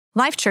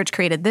Life Church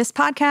created this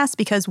podcast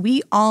because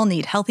we all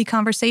need healthy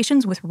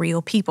conversations with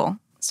real people.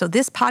 So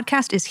this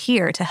podcast is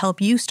here to help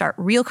you start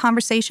real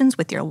conversations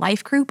with your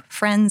life group,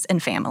 friends,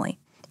 and family.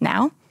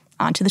 Now,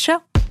 on to the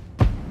show.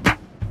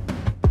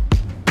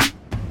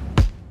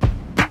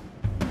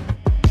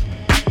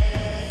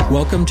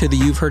 Welcome to the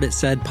You've Heard It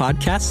Said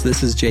podcast.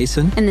 This is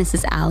Jason. And this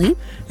is Allie.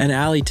 And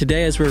Allie,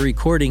 today as we're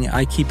recording,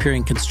 I keep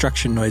hearing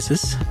construction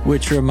noises,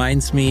 which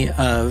reminds me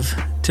of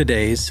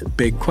today's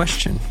big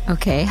question.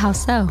 Okay, how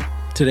so?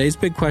 Today's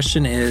big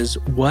question is,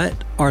 what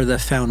are the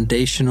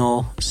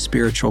foundational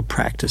spiritual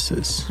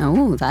practices?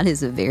 Oh, that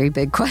is a very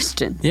big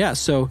question. Yeah,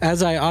 so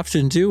as I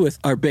often do with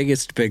our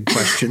biggest big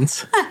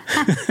questions,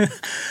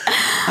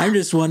 I'm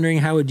just wondering,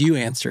 how would you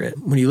answer it?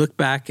 When you look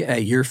back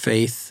at your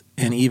faith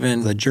and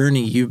even the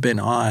journey you've been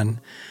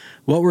on,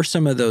 what were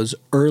some of those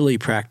early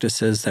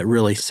practices that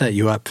really set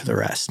you up for the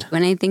rest?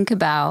 When I think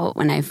about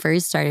when I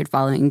first started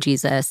following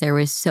Jesus, there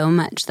was so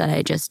much that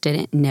I just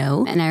didn't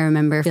know. And I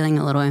remember feeling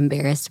a little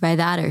embarrassed by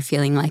that, or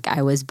feeling like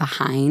I was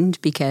behind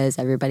because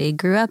everybody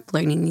grew up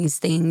learning these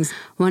things.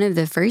 One of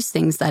the first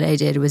things that I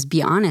did was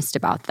be honest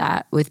about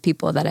that with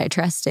people that I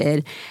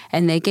trusted.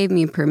 And they gave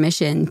me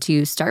permission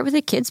to start with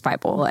a kid's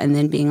Bible and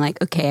then being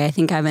like, okay, I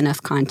think I have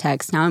enough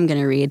context. Now I'm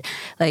going to read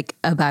like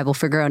a Bible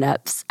for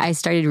grown-ups. I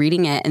started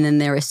reading it, and then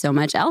there was so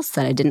much else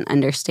that I didn't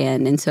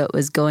understand. And so it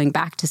was going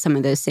back to some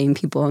of those same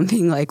people and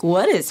being like,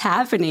 what is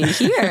happening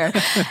here?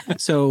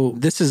 So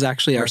this is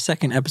actually our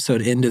second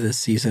episode into this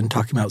season,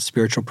 talking about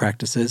spiritual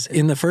practices.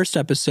 In the first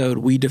episode,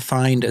 we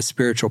defined a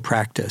spiritual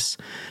practice,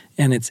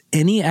 and it's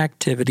any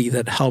activity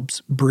that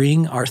helps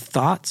bring our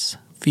thoughts,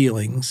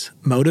 feelings,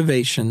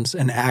 motivations,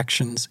 and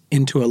actions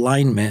into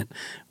alignment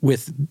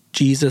with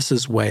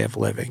Jesus's way of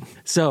living.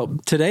 So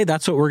today,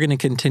 that's what we're going to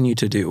continue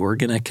to do. We're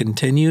going to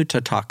continue to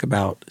talk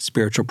about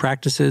spiritual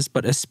practices,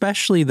 but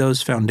especially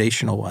those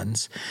foundational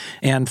ones.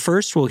 And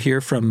first, we'll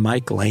hear from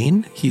Mike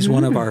Lane. He's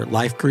one of our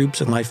life groups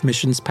and life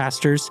missions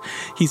pastors.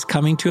 He's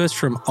coming to us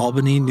from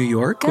Albany, New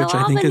York, which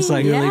I think is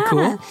really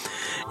cool.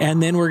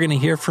 And then we're going to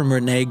hear from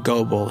Renee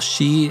Goebel.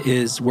 She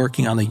is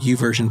working on the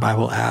YouVersion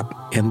Bible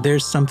app, and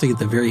there's something at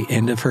the very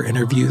end of her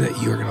interview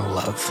that you're going to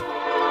love.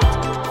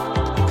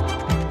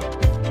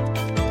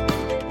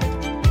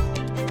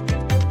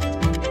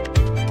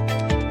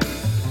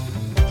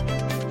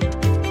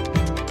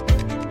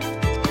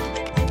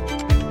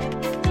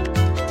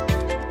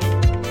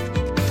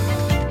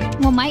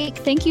 Well, Mike,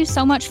 thank you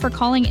so much for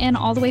calling in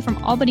all the way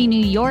from Albany, New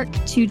York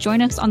to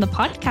join us on the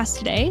podcast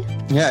today.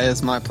 Yeah,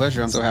 it's my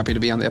pleasure. I'm so happy to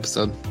be on the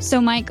episode.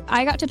 So, Mike,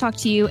 I got to talk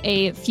to you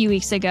a few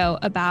weeks ago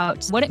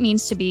about what it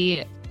means to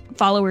be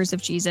followers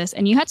of Jesus,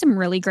 and you had some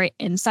really great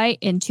insight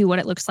into what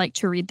it looks like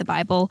to read the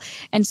Bible.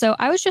 And so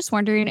I was just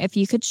wondering if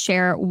you could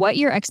share what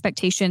your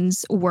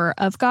expectations were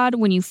of God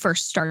when you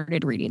first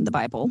started reading the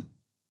Bible.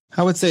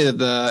 I would say that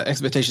the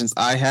expectations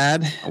I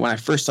had when I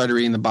first started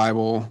reading the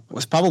Bible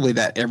was probably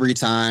that every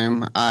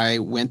time I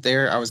went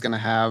there, I was going to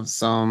have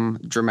some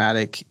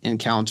dramatic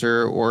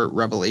encounter or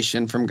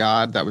revelation from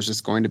God that was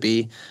just going to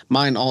be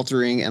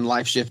mind-altering and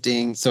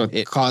life-shifting. So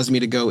it caused me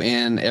to go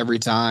in every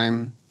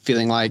time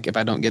feeling like if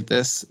I don't get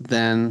this,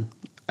 then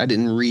I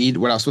didn't read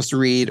what I was supposed to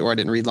read, or I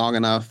didn't read long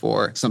enough,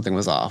 or something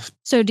was off.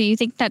 So do you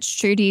think that's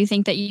true? Do you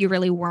think that you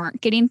really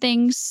weren't getting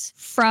things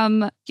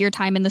from your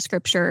time in the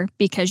scripture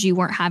because you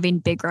weren't having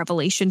big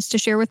revelations to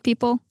share with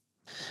people?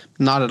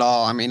 Not at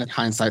all. I mean,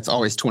 hindsight's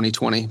always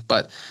 20/20,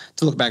 but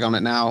to look back on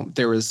it now,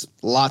 there was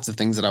lots of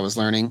things that I was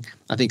learning.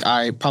 I think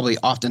I probably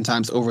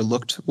oftentimes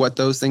overlooked what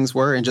those things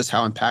were and just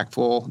how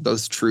impactful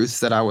those truths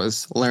that I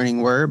was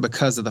learning were,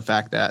 because of the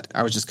fact that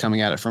I was just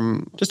coming at it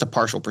from just a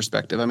partial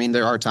perspective. I mean,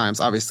 there are times,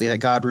 obviously, that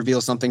God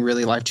reveals something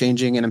really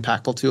life-changing and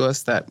impactful to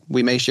us that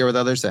we may share with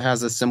others that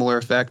has a similar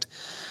effect.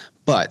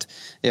 But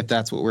if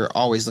that's what we're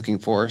always looking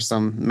for,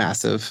 some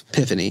massive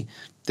epiphany,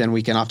 then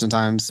we can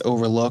oftentimes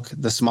overlook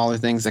the smaller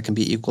things that can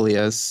be equally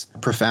as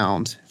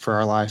profound for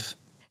our life.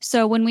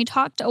 So when we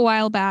talked a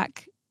while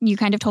back, you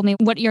kind of told me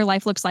what your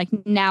life looks like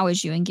now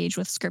as you engage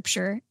with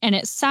scripture. And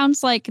it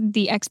sounds like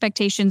the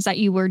expectations that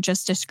you were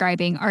just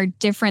describing are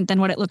different than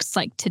what it looks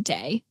like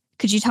today.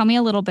 Could you tell me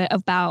a little bit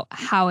about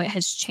how it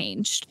has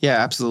changed? Yeah,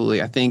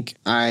 absolutely. I think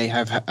I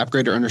have a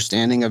greater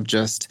understanding of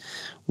just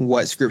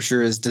what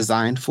scripture is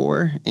designed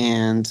for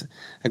and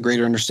a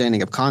greater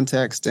understanding of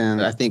context.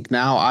 And I think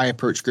now I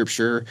approach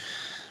scripture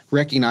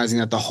recognizing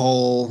that the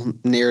whole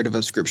narrative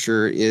of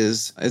scripture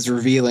is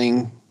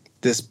revealing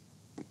this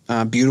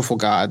beautiful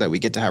God that we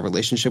get to have a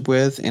relationship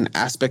with, and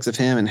aspects of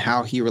him and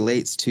how he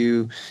relates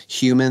to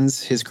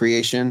humans, his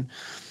creation.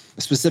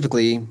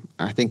 Specifically,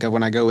 I think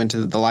when I go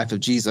into the life of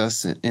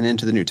Jesus and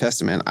into the New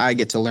Testament, I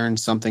get to learn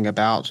something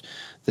about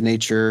the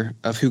nature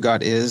of who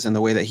God is and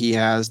the way that he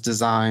has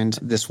designed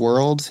this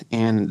world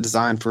and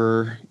designed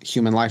for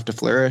human life to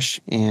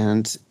flourish.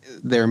 And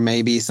there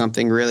may be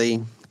something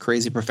really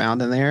crazy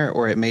profound in there,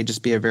 or it may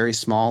just be a very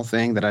small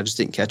thing that I just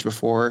didn't catch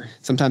before.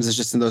 Sometimes it's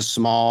just in those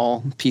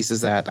small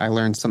pieces that I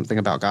learned something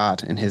about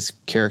God and his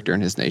character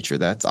and his nature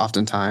that's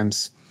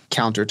oftentimes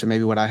counter to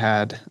maybe what I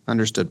had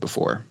understood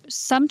before.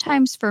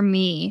 Sometimes for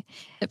me,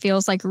 it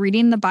feels like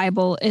reading the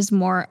Bible is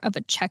more of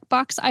a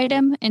checkbox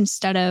item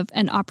instead of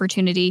an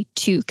opportunity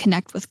to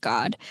connect with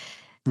God.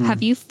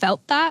 Have you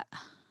felt that?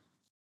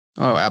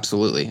 Oh,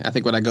 absolutely. I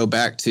think when I go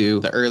back to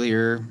the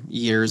earlier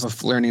years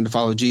of learning to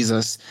follow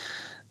Jesus,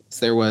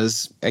 there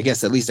was, I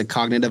guess, at least a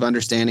cognitive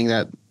understanding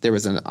that there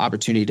was an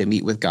opportunity to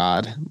meet with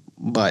God.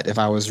 But if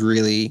I was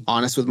really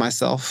honest with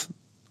myself,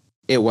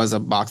 it was a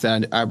box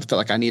that I felt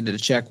like I needed to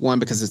check. One,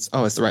 because it's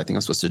the right thing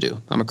I'm supposed to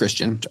do. I'm a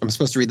Christian. I'm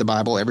supposed to read the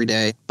Bible every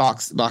day.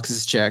 Box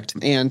is checked.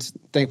 And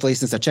thankfully,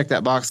 since I checked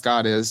that box,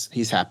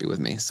 He's happy with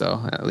me.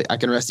 So I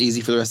can rest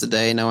easy for the rest of the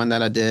day knowing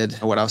that I did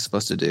what I was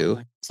supposed to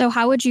do. So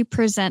how would you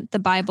present the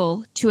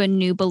Bible to a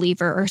new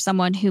believer or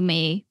someone who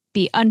may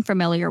be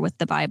unfamiliar with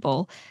the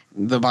Bible?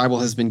 The Bible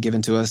has been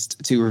given to us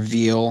to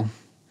reveal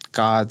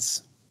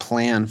God's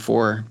plan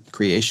for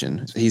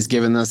creation. He's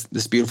given us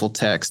this beautiful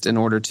text in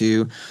order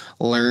to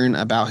learn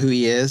about who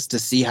he is, to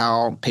see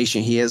how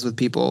patient he is with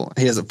people.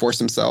 He doesn't force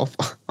himself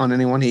on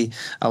anyone. He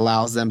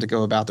allows them to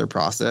go about their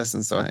process.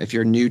 And so if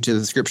you're new to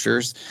the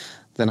scriptures,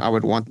 then I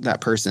would want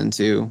that person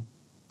to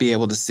be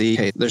able to see,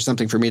 hey, there's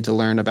something for me to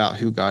learn about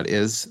who God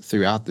is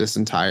throughout this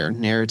entire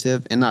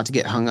narrative, and not to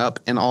get hung up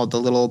in all the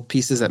little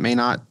pieces that may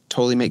not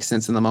totally make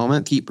sense in the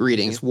moment. Keep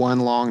reading. It's one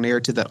long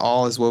narrative that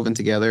all is woven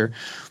together.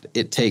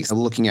 It takes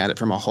looking at it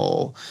from a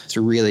whole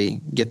to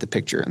really get the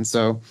picture. And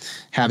so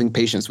having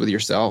patience with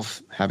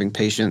yourself, having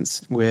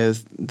patience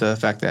with the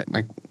fact that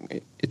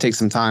it takes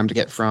some time to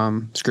get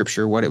from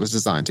Scripture what it was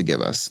designed to give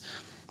us,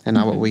 and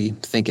not what we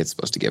think it's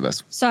supposed to give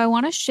us. So I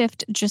want to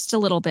shift just a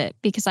little bit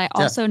because I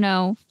also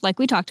know, like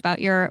we talked about,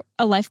 you're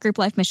a life group,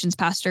 life missions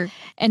pastor.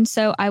 And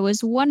so I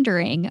was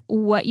wondering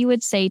what you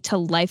would say to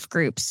life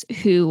groups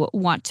who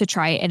want to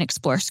try and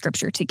explore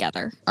scripture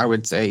together. I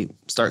would say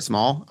start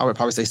small. I would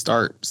probably say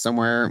start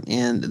somewhere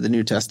in the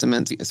New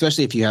Testament,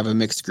 especially if you have a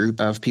mixed group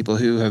of people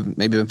who have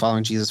maybe been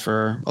following Jesus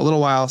for a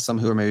little while, some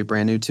who are maybe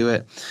brand new to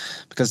it.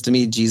 Because to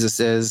me, Jesus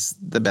is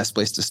the best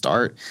place to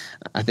start.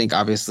 I think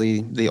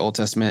obviously the Old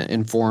Testament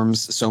informs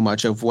so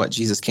much of what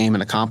Jesus came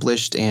and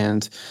accomplished,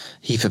 and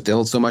he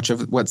fulfilled so much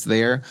of what's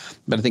there.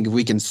 But I think if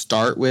we can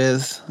start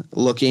with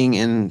looking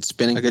and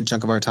spending a good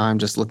chunk of our time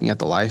just looking at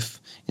the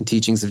life and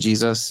teachings of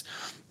Jesus,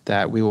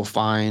 that we will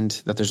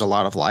find that there's a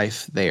lot of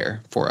life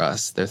there for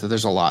us.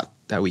 There's a lot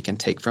that we can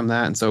take from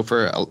that. And so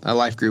for a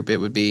life group, it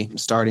would be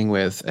starting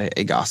with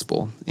a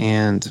gospel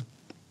and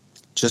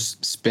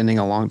just spending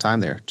a long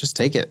time there. Just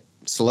take it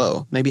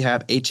slow. Maybe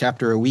have a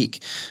chapter a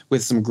week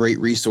with some great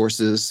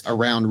resources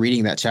around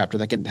reading that chapter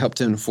that can help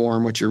to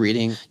inform what you're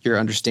reading, your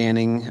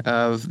understanding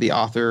of the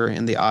author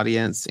and the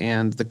audience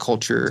and the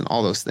culture and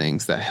all those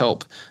things that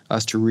help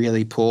us to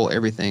really pull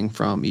everything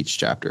from each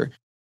chapter.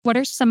 What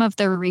are some of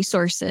the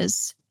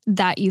resources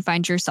that you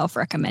find yourself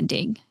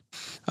recommending?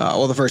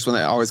 Well, the first one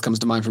that always comes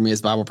to mind for me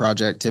is Bible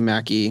Project. Tim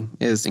Mackie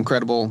is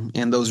incredible,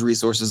 and those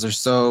resources are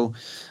so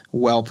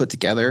well put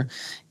together.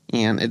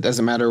 And it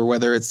doesn't matter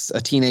whether it's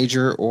a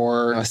teenager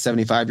or a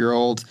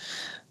 75-year-old,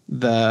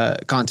 the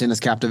content is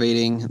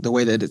captivating. The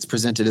way that it's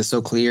presented is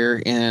so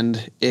clear,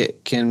 and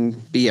it can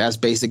be as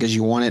basic as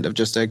you want it, of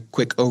just a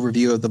quick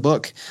overview of the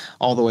book,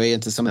 all the way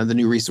into some of the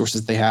new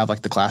resources they have,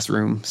 like the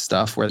classroom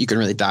stuff, where you can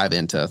really dive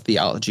into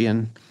theology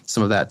and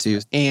some of that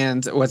too.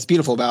 And what's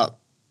beautiful about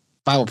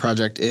Bible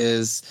Project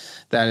is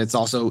that it's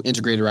also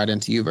integrated right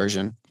into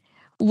YouVersion.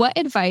 What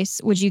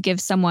advice would you give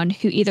someone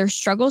who either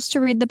struggles to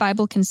read the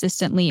Bible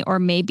consistently or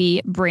may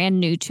be brand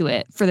new to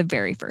it for the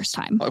very first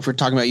time? If we're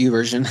talking about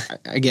YouVersion,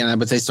 again, I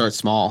would say start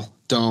small.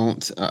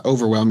 Don't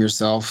overwhelm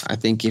yourself. I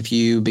think if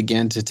you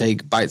begin to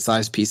take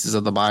bite-sized pieces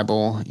of the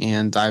Bible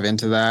and dive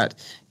into that,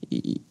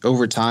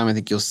 over time, I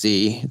think you'll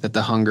see that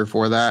the hunger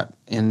for that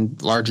in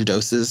larger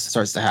doses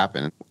starts to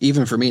happen.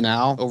 Even for me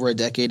now, over a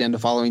decade into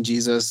following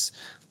Jesus,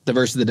 the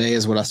verse of the day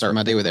is what I start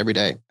my day with every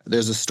day.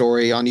 There's a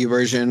story on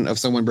YouVersion of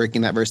someone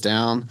breaking that verse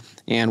down.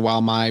 And while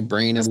my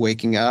brain is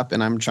waking up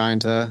and I'm trying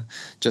to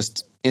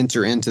just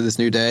enter into this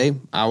new day,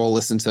 I will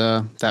listen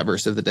to that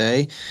verse of the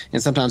day.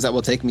 And sometimes that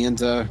will take me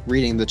into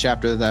reading the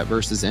chapter that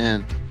verse is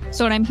in.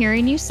 So what I'm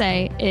hearing you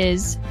say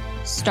is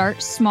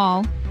start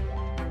small,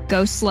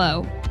 go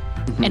slow,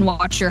 and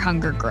watch your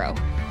hunger grow.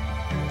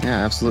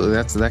 Yeah, absolutely.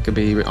 That could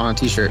be on a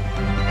t-shirt.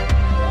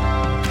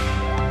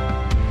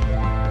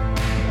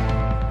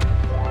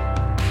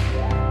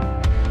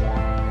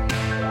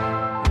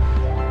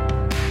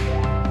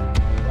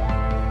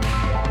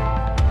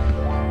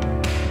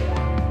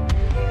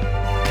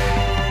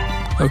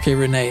 Okay,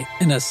 Renee,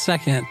 in a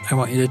second, I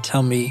want you to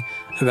tell me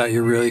about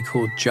your really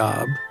cool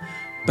job.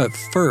 But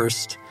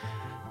first,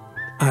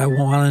 I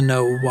want to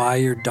know why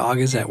your dog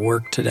is at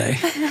work today.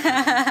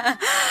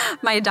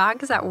 My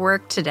dog is at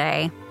work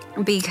today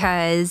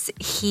because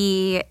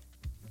he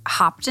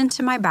hopped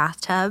into my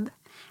bathtub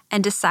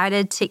and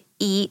decided to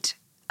eat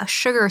a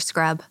sugar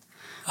scrub,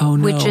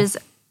 which is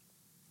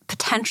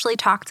potentially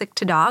toxic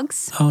to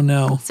dogs. Oh,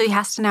 no. So he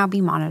has to now be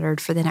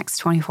monitored for the next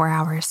 24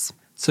 hours.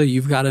 So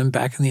you've got him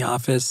back in the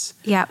office.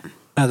 Yep.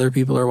 other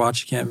people are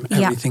watching him. Yep.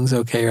 Everything's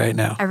okay right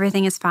now.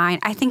 Everything is fine.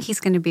 I think he's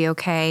going to be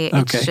okay. Okay.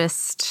 It's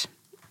just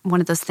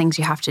one of those things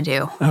you have to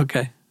do.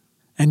 Okay.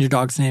 And your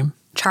dog's name?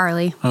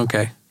 Charlie.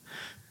 Okay.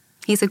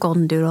 He's a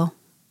golden doodle.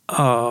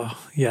 Oh,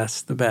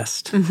 yes, the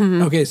best.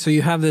 Okay, so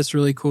you have this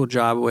really cool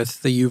job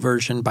with the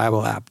YouVersion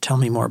Bible app. Tell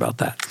me more about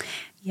that.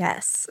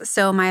 Yes.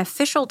 So my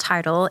official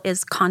title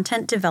is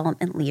Content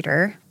Development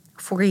Leader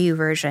for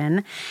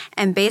YouVersion.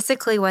 And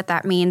basically what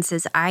that means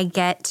is I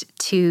get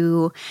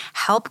to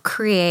help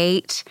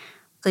create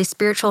the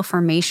spiritual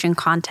formation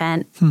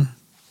content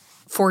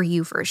for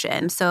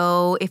YouVersion.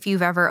 So if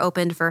you've ever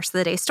opened Verse of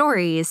the Day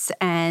Stories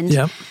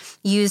and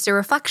used a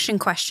reflection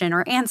question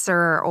or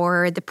answer,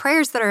 or the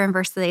prayers that are in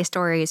Verse of the Day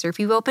Stories, or if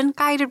you've opened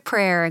guided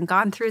prayer and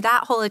gone through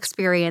that whole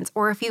experience,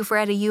 or if you've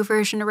read a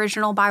YouVersion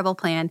original Bible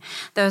plan,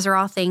 those are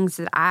all things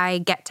that I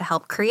get to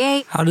help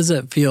create. How does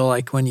it feel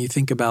like when you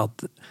think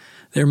about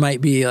there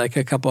might be like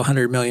a couple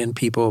 100 million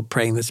people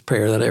praying this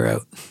prayer that I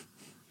wrote?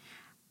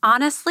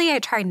 Honestly, I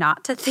try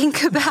not to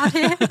think about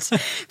it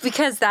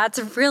because that's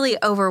really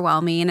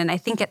overwhelming. And I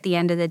think at the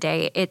end of the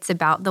day, it's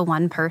about the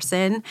one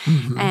person.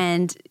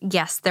 And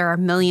yes, there are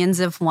millions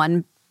of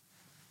one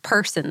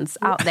persons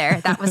out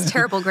there. That was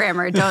terrible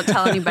grammar. Don't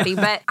tell anybody.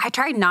 But I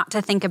try not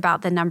to think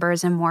about the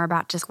numbers and more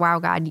about just, wow,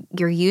 God,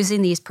 you're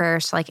using these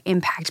prayers to like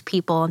impact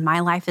people. And my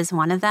life is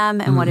one of them.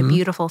 And what a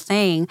beautiful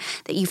thing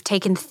that you've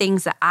taken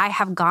things that I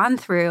have gone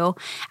through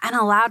and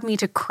allowed me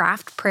to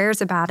craft prayers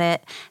about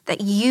it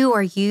that you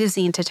are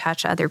using to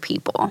touch other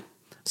people.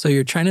 So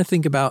you're trying to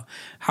think about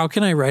how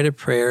can I write a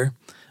prayer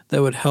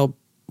that would help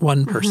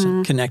one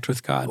person connect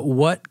with God?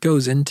 What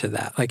goes into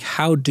that? Like,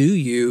 how do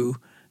you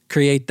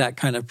create that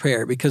kind of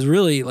prayer? Because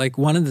really, like,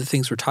 one of the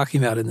things we're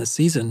talking about in this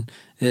season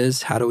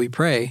is how do we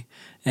pray?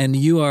 And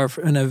you are,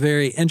 in a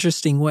very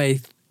interesting way,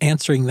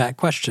 answering that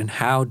question.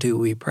 How do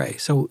we pray?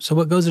 So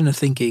what goes into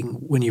thinking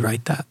when you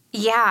write that?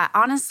 Yeah,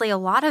 honestly, a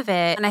lot of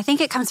it, and I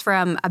think it comes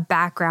from a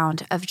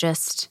background of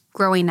just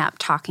growing up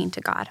talking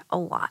to God a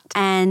lot.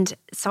 And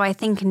so I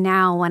think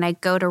now when I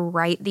go to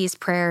write these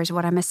prayers,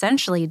 what I'm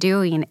essentially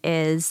doing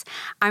is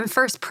I'm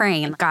first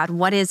praying, God,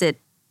 what is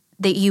it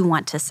that you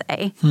want to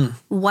say?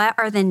 What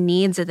are the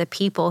needs of the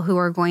people who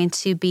are going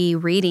to be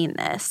reading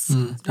this?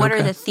 What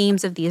are the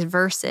themes of these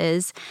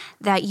verses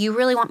that you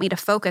really want me to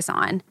focus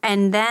on?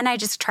 And then I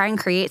just try and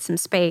create some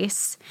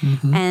space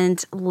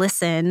and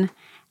listen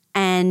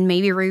and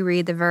maybe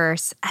reread the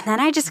verse. And then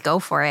I just go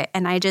for it.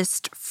 And I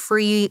just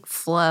free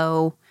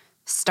flow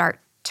start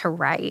to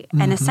write.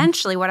 And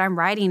essentially what I'm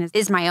writing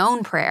is my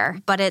own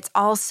prayer, but it's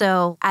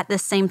also at the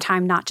same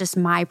time, not just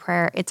my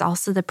prayer. It's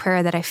also the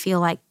prayer that I feel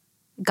like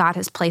God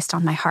has placed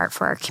on my heart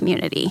for our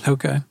community.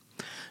 Okay.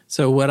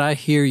 So what I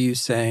hear you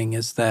saying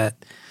is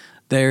that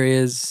there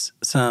is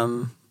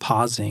some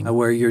pausing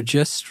where you're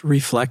just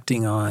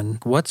reflecting on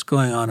what's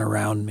going on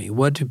around me.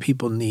 What do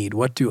people need?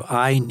 What do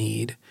I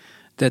need?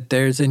 That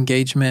there's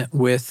engagement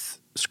with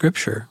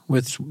Scripture,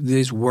 with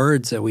these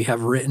words that we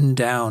have written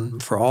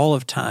down for all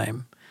of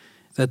time,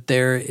 that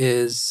there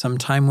is some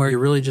time where you're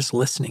really just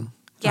listening.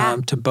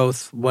 To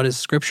both what is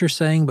Scripture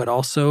saying, but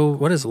also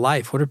what is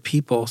life? What are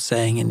people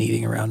saying and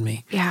needing around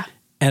me? Yeah.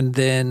 And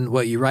then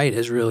what you write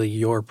is really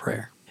your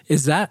prayer.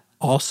 Is that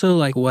also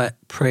like what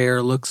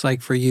prayer looks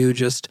like for you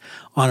just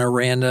on a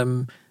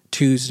random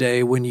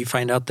Tuesday when you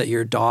find out that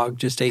your dog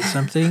just ate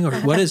something? Or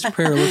what does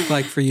prayer look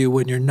like for you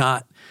when you're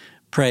not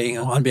praying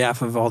on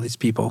behalf of all these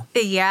people?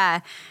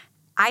 Yeah.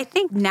 I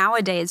think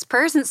nowadays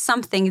prayer isn't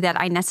something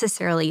that I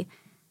necessarily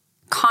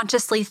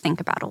consciously think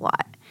about a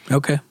lot.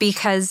 Okay.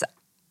 Because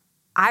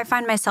I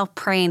find myself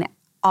praying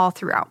all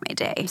throughout my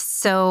day.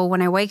 So when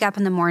I wake up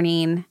in the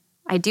morning,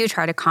 I do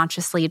try to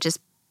consciously just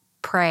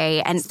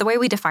pray. And the way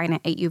we define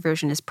it at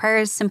YouVersion is prayer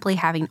is simply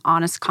having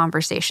honest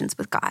conversations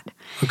with God.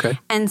 Okay.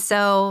 And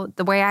so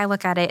the way I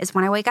look at it is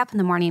when I wake up in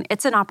the morning,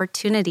 it's an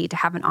opportunity to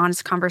have an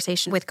honest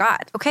conversation with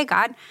God. Okay,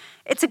 God,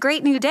 it's a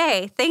great new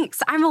day.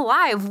 Thanks. I'm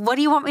alive. What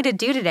do you want me to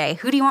do today?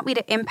 Who do you want me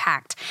to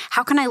impact?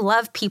 How can I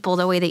love people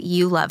the way that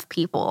you love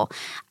people?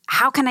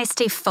 How can I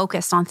stay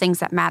focused on things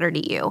that matter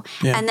to you?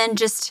 Yeah. And then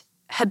just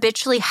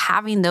habitually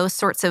having those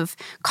sorts of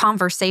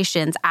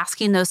conversations,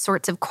 asking those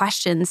sorts of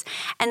questions.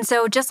 And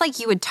so just like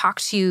you would talk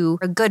to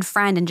a good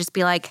friend and just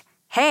be like,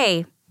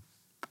 hey,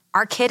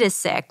 our kid is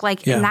sick.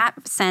 Like in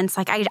that sense,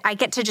 like I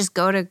get to just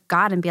go to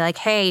God and be like,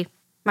 hey,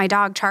 my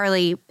dog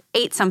Charlie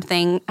ate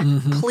something.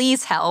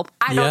 Please help.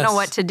 I don't know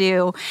what to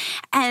do.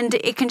 And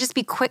it can just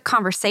be quick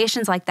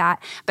conversations like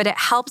that. But it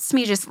helps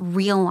me just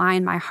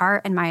realign my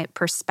heart and my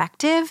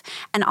perspective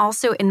and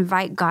also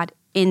invite God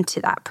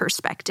into that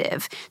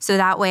perspective. So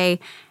that way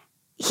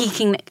he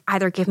can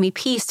either give me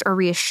peace or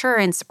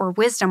reassurance or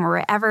wisdom or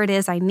whatever it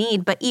is I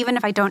need. But even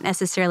if I don't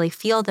necessarily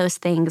feel those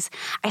things,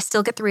 I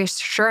still get the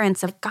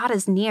reassurance of God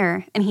is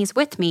near and he's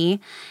with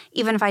me,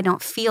 even if I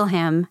don't feel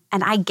him,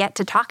 and I get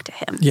to talk to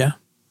him. Yeah.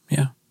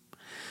 Yeah.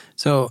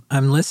 So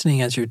I'm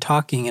listening as you're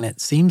talking, and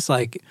it seems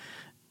like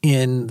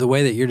in the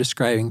way that you're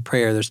describing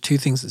prayer, there's two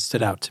things that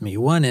stood out to me.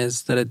 One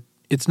is that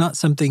it's not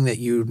something that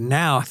you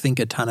now think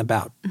a ton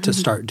about to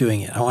start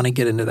doing it. I want to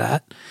get into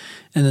that.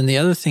 And then the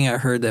other thing I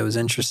heard that was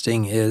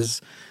interesting is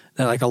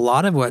that like a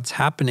lot of what's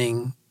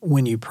happening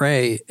when you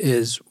pray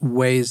is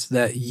ways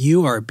that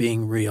you are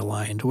being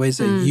realigned, ways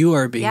that you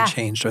are being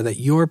changed, or that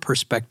your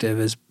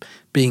perspective is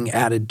being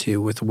added to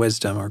with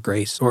wisdom or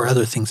grace or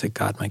other things that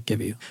God might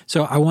give you.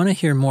 So I want to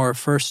hear more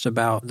first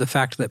about the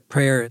fact that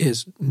prayer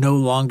is no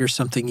longer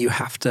something you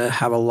have to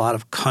have a lot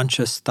of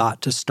conscious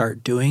thought to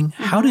start doing.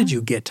 How did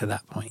you get to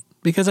that point?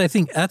 Because I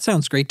think that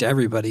sounds great to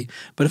everybody.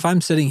 But if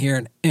I'm sitting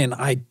here and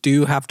I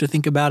do have to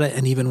think about it,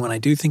 and even when I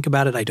do think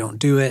about it, I don't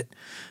do it,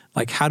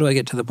 like how do I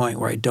get to the point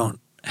where I don't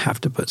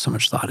have to put so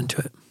much thought into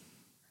it?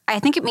 I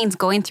think it means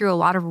going through a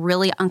lot of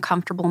really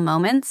uncomfortable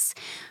moments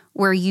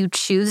where you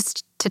choose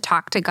to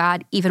talk to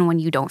God even when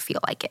you don't feel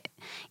like it,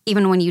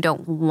 even when you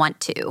don't want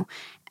to.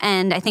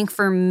 And I think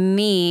for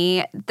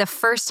me, the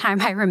first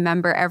time I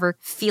remember ever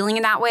feeling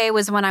that way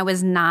was when I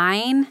was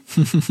 9.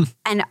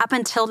 And up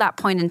until that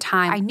point in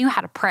time, I knew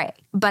how to pray.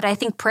 But I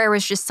think prayer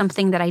was just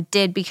something that I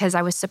did because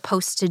I was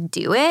supposed to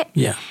do it.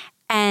 Yeah.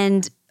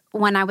 And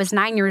when I was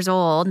 9 years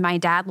old, my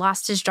dad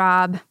lost his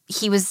job.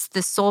 He was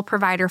the sole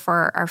provider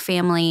for our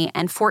family,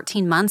 and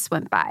 14 months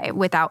went by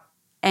without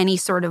any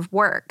sort of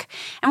work.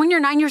 And when you're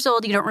 9 years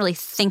old, you don't really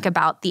think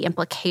about the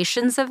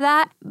implications of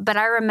that. But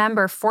I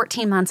remember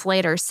 14 months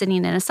later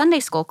sitting in a Sunday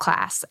school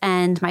class,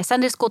 and my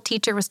Sunday school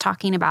teacher was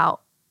talking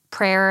about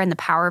prayer and the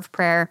power of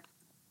prayer.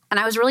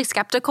 And I was really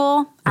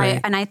skeptical. Right.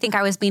 I think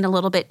I was being a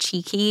little bit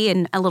cheeky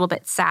and a little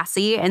bit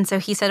sassy. And so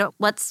he said,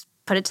 let's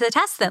put it to the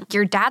test then.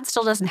 Your dad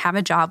still doesn't have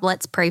a job.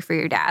 Let's pray for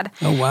your dad.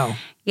 Oh, wow.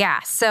 Yeah.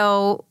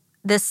 So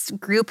this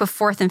group of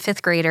 4th and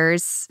 5th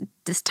graders,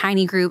 this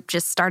tiny group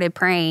just started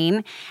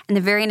praying. And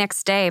the very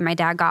next day, my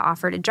dad got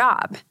offered a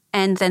job.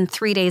 And then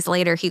 3 days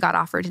later, he got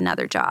offered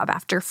another job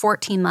after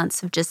 14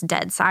 months of just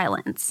dead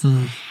silence.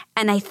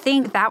 And I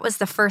think that was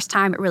the first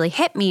time it really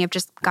hit me of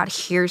just, God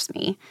hears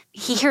me.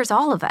 He hears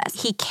all of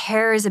us. He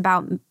cares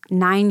about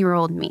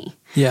 9-year-old me.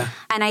 Yeah.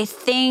 And I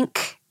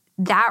think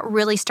that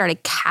really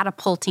started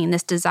catapulting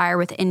this desire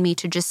within me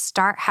to just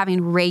start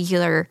having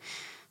regular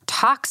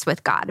talks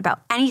with God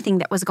about anything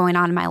that was going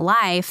on in my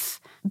life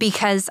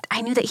because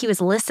I knew that he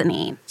was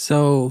listening.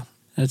 So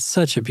it's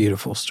such a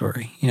beautiful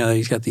story. You know,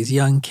 he's got these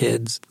young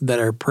kids that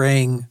are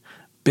praying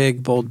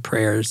big, bold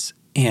prayers,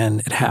 and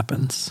it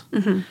happens.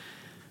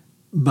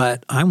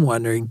 But I'm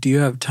wondering, do you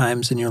have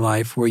times in your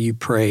life where you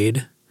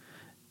prayed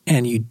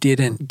and you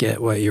didn't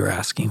get what you were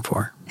asking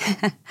for?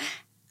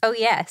 Oh,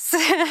 yes.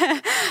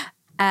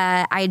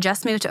 I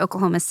just moved to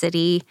Oklahoma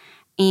City,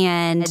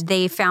 and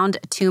they found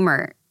a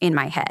tumor in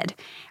my head.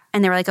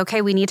 And they were like,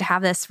 okay, we need to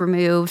have this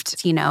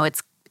removed. You know,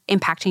 it's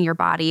impacting your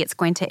body. It's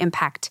going to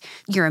impact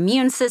your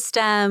immune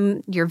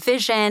system, your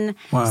vision.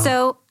 Wow.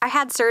 So I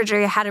had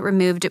surgery. I had it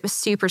removed. It was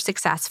super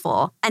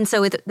successful. And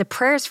so the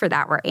prayers for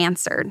that were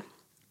answered.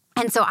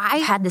 And so I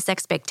had this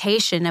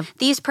expectation of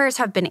these prayers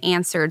have been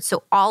answered.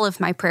 So all of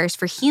my prayers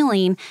for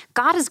healing,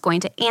 God is going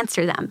to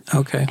answer them.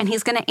 Okay. And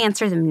he's going to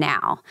answer them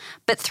now.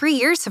 But 3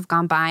 years have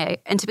gone by.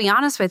 And to be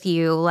honest with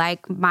you,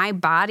 like my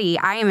body,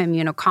 I am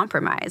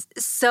immunocompromised.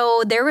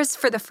 So there was,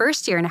 for the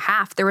first year and a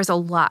half, there was a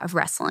lot of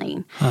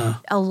wrestling,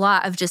 a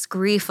lot of just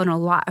grief and a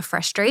lot of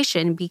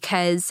frustration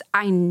because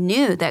I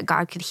knew that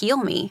God could heal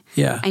me.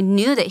 Yeah. I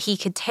knew that he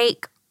could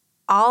take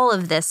all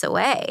of this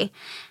away,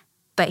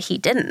 but he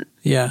didn't.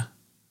 Yeah.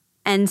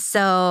 And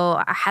so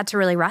I had to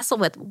really wrestle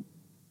with,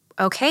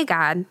 okay,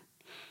 God,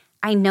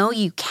 I know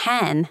you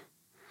can,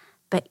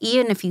 but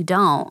even if you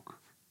don't,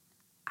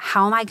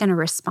 how am I going to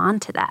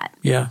respond to that?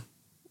 Yeah.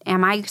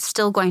 Am I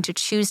still going to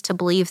choose to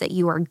believe that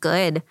you are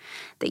good,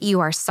 that you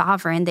are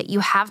sovereign, that you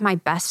have my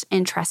best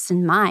interests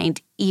in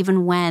mind,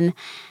 even when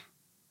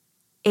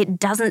it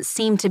doesn't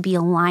seem to be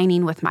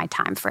aligning with my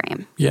time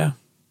frame? Yeah.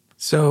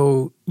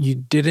 So you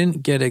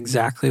didn't get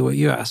exactly what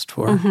you asked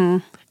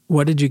for.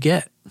 What did you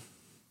get?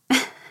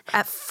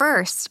 At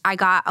first, I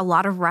got a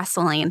lot of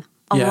wrestling,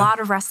 a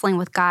lot of wrestling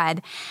with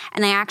God.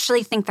 And I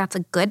actually think that's a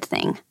good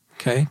thing.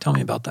 Okay, tell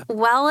me about that.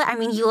 Well, I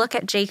mean, you look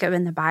at Jacob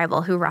in the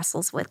Bible who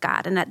wrestles with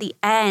God. And at the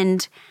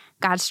end,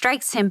 God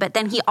strikes him, but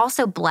then he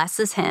also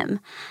blesses him.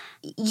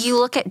 You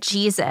look at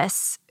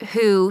Jesus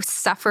who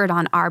suffered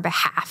on our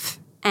behalf.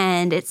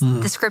 And it's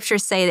the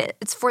scriptures say that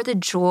it's for the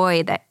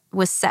joy that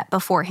was set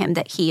before him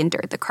that he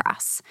endured the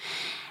cross.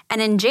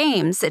 And in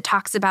James, it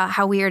talks about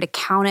how we are to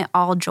count it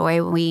all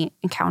joy when we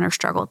encounter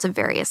struggles of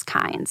various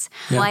kinds.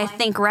 Yeah. Well, I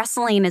think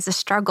wrestling is a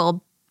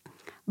struggle,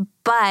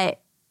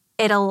 but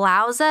it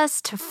allows us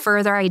to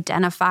further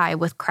identify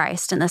with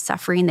Christ and the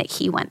suffering that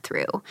he went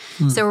through.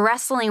 So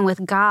wrestling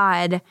with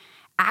God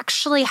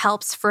actually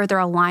helps further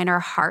align our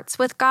hearts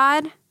with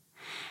God,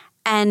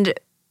 and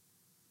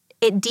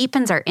it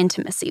deepens our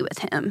intimacy with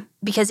him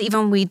because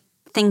even when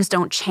things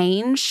don't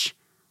change,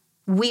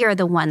 we are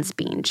the ones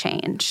being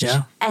changed.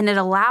 Yeah. And it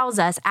allows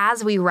us,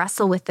 as we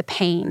wrestle with the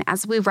pain,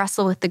 as we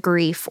wrestle with the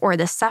grief or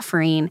the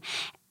suffering,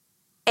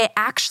 it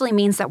actually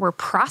means that we're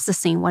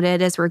processing what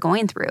it is we're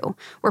going through.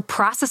 We're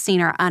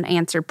processing our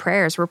unanswered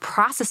prayers. We're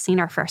processing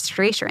our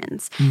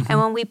frustrations. And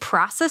when we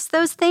process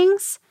those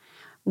things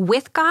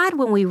with God,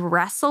 when we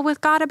wrestle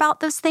with God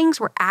about those things,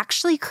 we're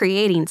actually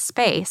creating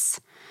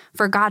space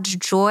for God's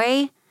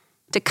joy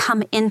to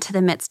come into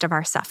the midst of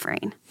our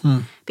suffering.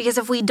 Because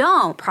if we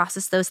don't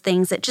process those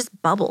things, it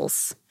just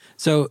bubbles.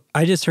 So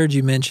I just heard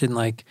you mention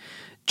like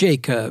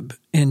Jacob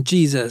and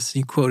Jesus.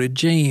 You quoted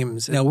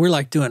James. Now we're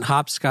like doing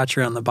hopscotch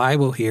around the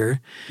Bible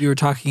here. You were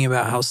talking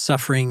about how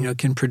suffering,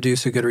 can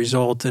produce a good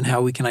result and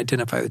how we can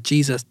identify with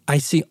Jesus. I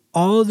see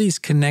all these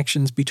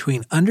connections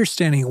between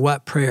understanding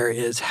what prayer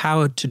is,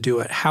 how to do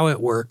it, how it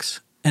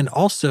works, and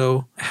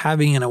also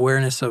having an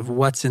awareness of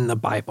what's in the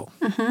Bible.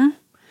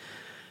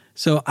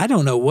 So I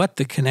don't know what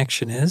the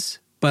connection is,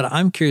 but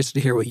I'm curious to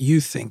hear what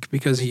you think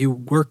because you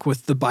work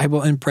with the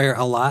Bible and prayer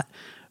a lot.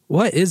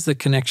 What is the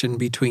connection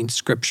between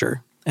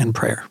Scripture and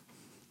prayer?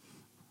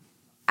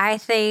 I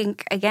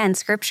think, again,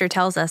 Scripture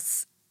tells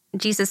us,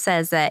 Jesus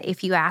says that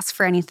if you ask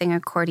for anything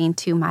according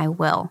to my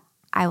will,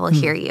 I will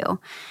hear you.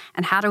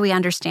 And how do we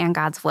understand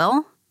God's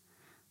will?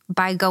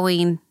 By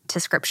going to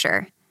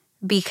Scripture,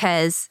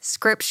 because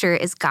Scripture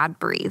is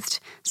God-breathed.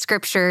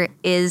 Scripture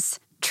is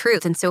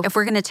truth. And so if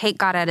we're going to take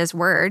God at his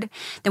word,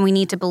 then we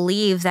need to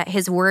believe that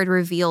his word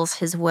reveals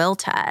his will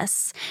to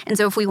us. And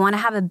so if we want to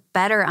have a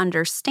better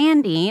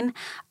understanding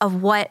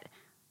of what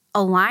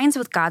aligns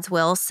with God's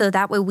will so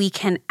that way we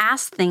can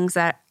ask things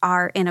that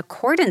are in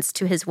accordance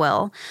to his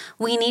will,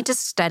 we need to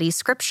study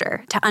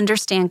Scripture to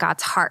understand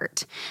God's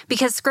heart.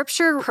 Because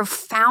Scripture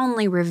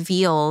profoundly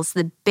reveals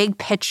the big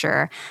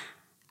picture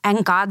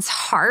and God's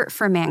heart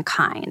for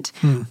mankind.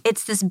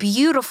 It's this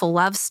beautiful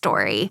love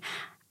story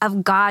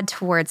of God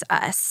towards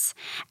us.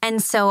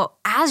 And so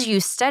as you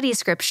study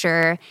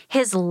Scripture,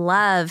 his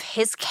love,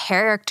 his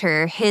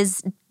character,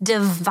 his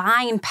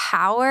divine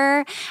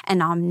power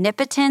and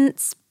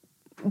omnipotence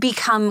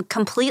become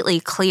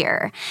completely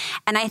clear.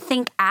 And I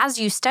think as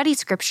you study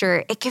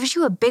Scripture, it gives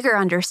you a bigger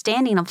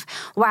understanding of,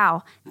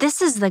 wow,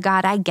 this is the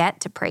God I get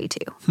to pray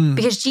to.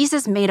 Because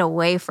Jesus made a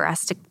way for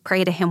us to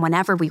pray to him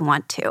whenever we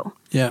want to.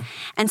 Yeah.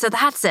 And so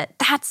that's it.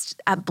 That's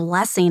a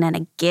blessing and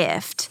a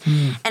gift.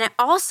 And it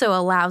also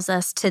allows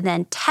us to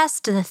then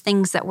test the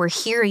things that we're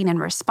hearing in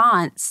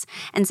response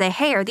and say,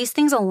 hey, are these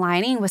things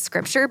aligning with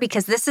Scripture?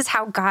 Because this is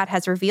how God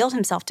has revealed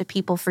himself to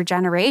people for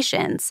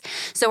generations.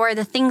 So are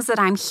the things that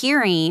I'm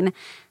hearing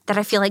that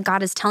I feel like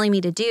God is telling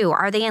me to do,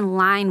 are they in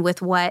line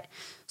with what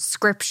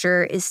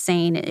Scripture is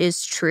saying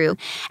is true?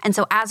 And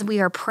so as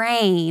we are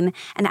praying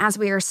and as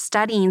we are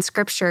studying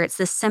Scripture, it's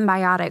this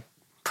symbiotic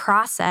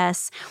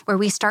process where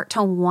we start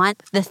to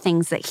want the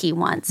things that he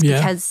wants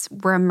because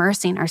we're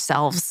immersing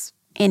ourselves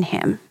in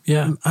him.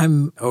 Yeah,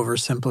 I'm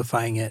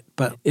oversimplifying it.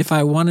 But if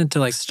I wanted to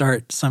like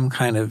start some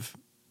kind of,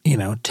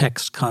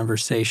 text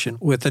conversation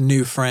with a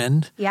new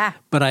friend,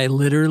 but I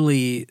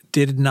literally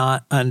did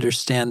not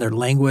understand their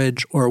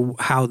language or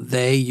how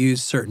they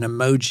use certain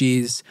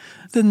emojis,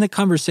 then the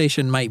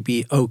conversation might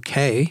be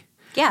okay.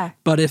 Yeah.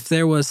 But if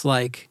there was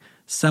like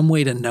some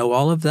way to know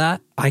all of that,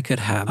 I could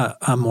have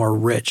a more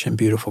rich and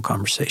beautiful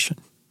conversation.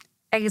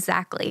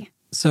 Exactly.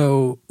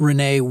 So,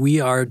 Renee, we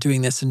are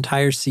doing this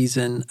entire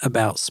season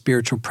about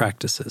spiritual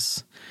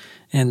practices.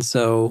 And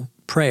so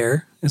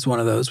prayer is one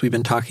of those we've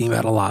been talking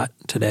about a lot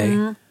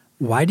today.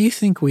 Why do you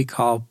think we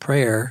call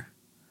prayer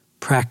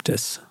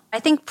practice?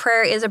 I think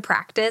prayer is a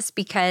practice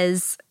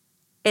because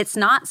it's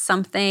not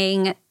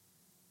something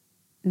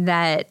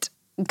that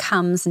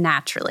comes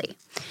naturally.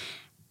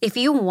 If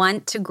you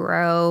want to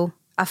grow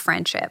a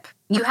friendship,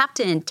 you have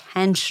to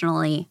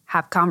intentionally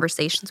have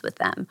conversations with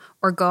them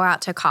or go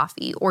out to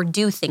coffee or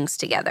do things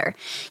together.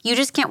 You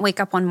just can't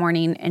wake up one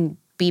morning and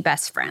be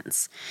best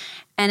friends.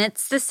 And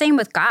it's the same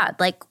with God.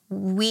 Like,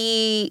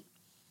 we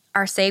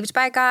are saved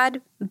by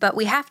God, but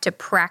we have to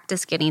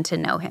practice getting to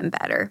know him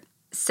better.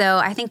 So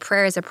I think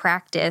prayer is a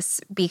practice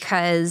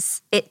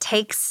because it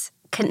takes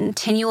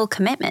continual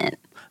commitment.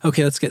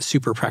 Okay, let's get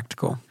super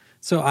practical.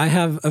 So I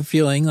have a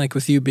feeling, like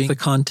with you being the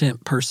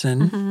content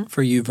person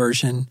for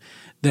YouVersion,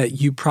 that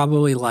you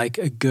probably like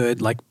a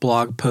good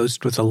blog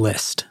post with a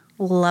list.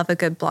 Love a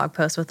good blog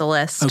post with a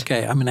list.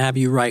 Okay, I'm going to have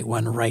you write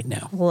one right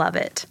now. Love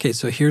it. Okay,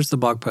 so here's the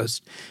blog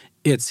post.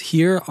 It's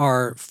here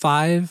are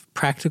 5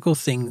 practical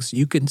things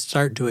you can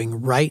start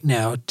doing right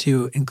now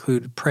to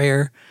include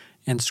prayer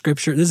and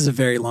Scripture. This is a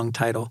very long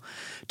title.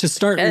 To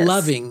start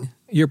loving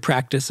your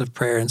practice of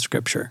prayer and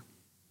Scripture.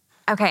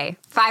 Okay,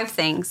 5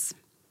 things.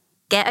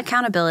 Get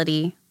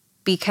accountability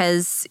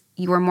because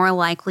you are more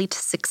likely to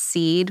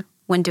succeed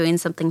when doing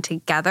something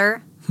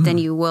together than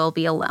you will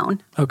be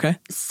alone. Okay.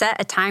 Set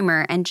a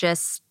timer and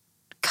just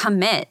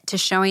commit to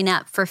showing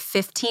up for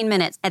 15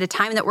 minutes at a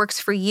time that works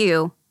for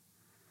you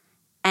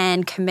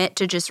and commit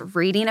to just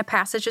reading a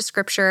passage of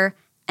Scripture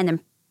and then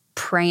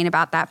praying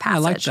about that passage. I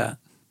like that.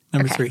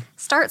 Number 3.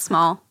 Start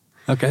small.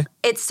 Okay.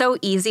 It's so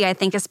easy, I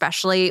think,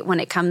 especially when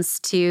it comes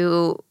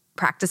to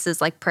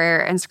practices like prayer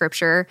and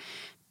Scripture,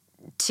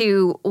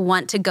 to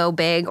want to go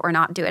big or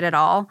not do it at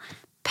all.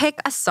 Pick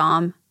a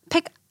psalm.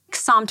 Pick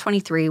Psalm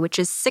 23, which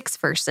is 6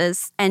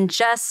 verses, and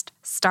just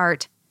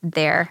start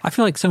there. I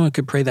feel like someone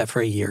could pray that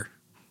for a year.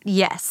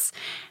 Yes.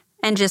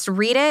 And just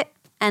read it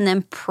and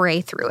then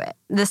pray through it.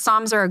 The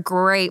Psalms are a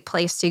great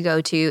place to go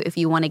to if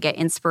you want to get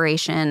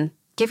inspiration.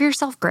 Give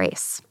yourself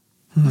grace.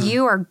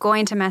 You are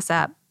going to mess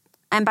up.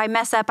 And by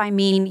mess up, I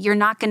mean you're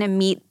not going to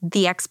meet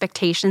the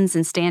expectations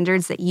and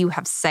standards that you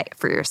have set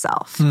for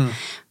yourself.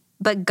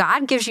 But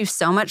God gives you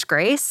so much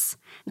grace.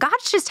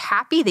 God's just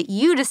happy that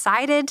you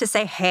decided to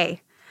say,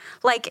 hey,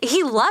 like,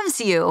 he loves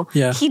you.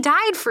 Yeah. He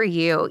died for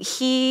you.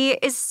 He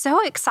is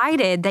so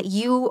excited that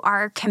you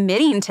are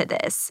committing to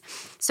this.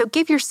 So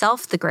give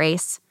yourself the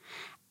grace,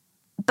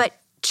 but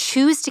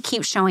choose to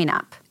keep showing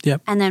up.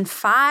 Yep. And then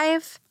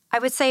 5, I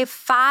would say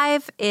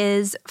 5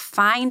 is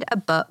find a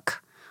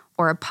book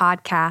or a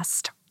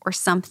podcast or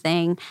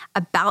something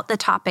about the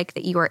topic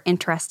that you are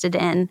interested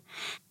in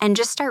and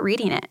just start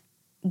reading it.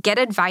 Get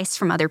advice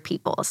from other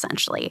people,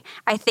 essentially.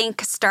 I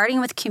think starting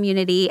with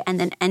community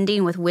and then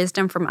ending with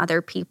wisdom from other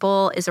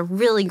people is a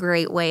really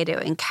great way to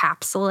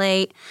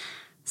encapsulate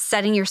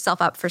setting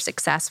yourself up for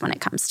success when it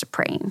comes to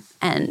praying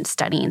and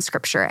studying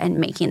scripture and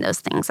making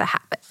those things a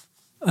habit.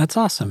 That's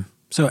awesome.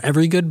 So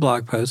every good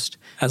blog post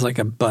has like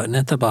a button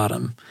at the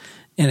bottom,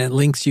 and it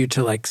links you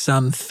to like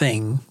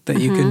something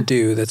that you can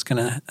do that's going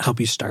to help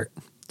you start.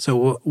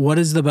 So what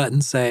does the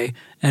button say,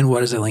 and what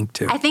does it link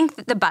to? I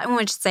think the button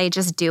would say,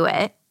 just do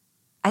it.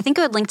 I think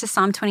it would link to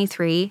Psalm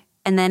 23,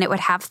 and then it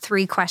would have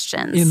 3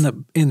 questions.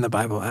 In the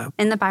Bible app.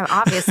 In the Bible,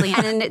 obviously.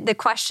 And then the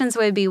questions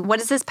would be, what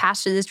is this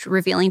passage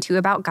revealing to you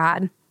about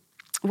God?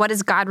 What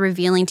is God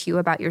revealing to you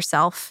about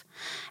yourself?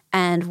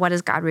 And what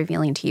is God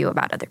revealing to you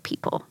about other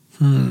people?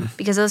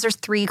 Because those are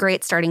 3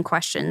 great starting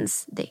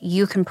questions that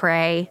you can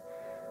pray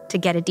to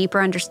get a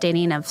deeper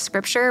understanding of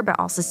Scripture, but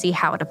also see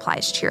how it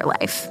applies to your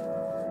life.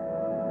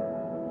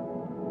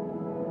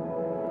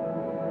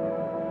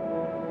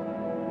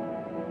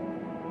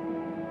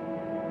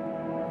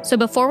 So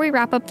before we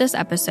wrap up this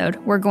episode,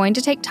 we're going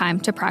to take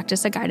time to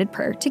practice a guided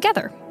prayer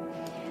together.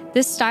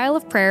 This style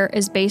of prayer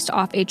is based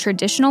off a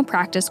traditional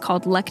practice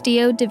called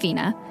Lectio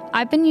Divina.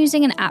 I've been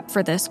using an app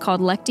for this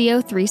called Lectio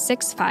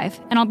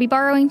 365, and I'll be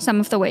borrowing some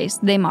of the ways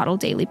they model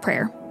daily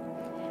prayer.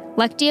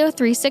 Lectio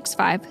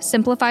 365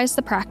 simplifies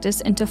the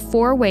practice into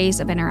 4 ways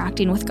of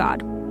interacting with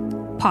God: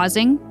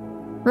 pausing,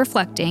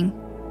 reflecting,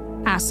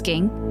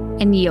 asking,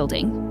 and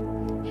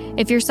yielding.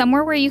 If you're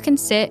somewhere where you can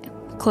sit,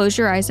 close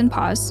your eyes and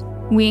pause,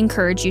 we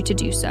encourage you to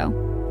do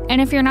so.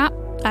 And if you're not,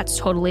 that's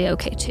totally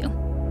okay too.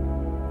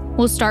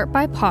 We'll start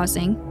by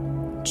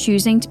pausing,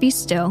 choosing to be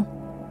still,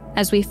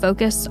 as we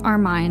focus our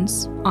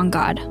minds on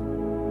God.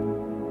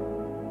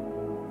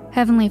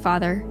 Heavenly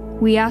Father,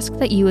 we ask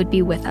that you would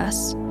be with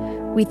us.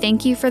 We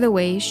thank you for the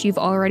ways you've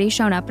already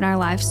shown up in our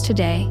lives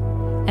today,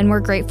 and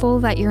we're grateful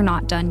that you're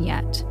not done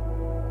yet.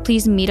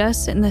 Please meet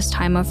us in this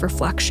time of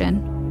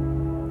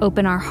reflection.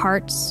 Open our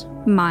hearts,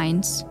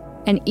 minds,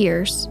 and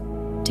ears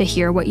to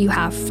hear what you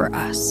have for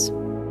us.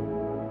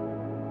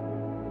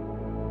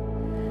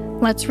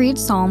 Let's read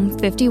Psalm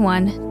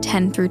 51,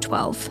 10 through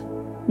 12.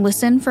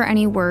 Listen for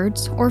any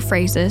words or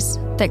phrases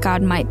that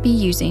God might be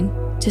using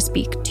to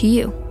speak to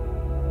you.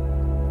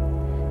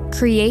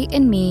 Create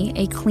in me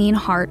a clean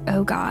heart,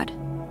 O God,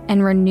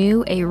 and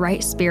renew a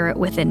right spirit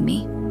within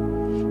me.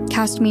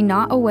 Cast me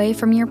not away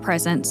from your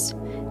presence,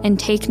 and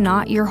take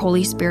not your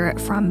Holy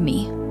Spirit from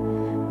me.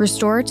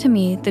 Restore to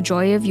me the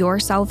joy of your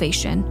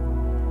salvation,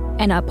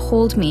 and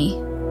uphold me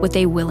with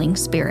a willing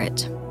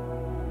spirit.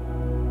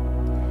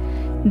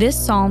 This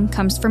psalm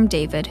comes from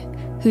David,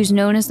 who's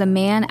known as the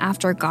man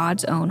after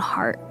God's own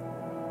heart.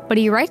 But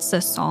he writes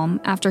this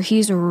psalm after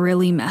he's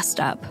really messed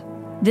up.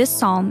 This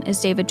psalm is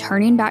David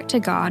turning back to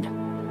God,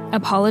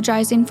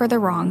 apologizing for the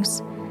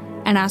wrongs,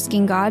 and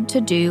asking God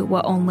to do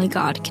what only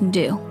God can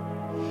do.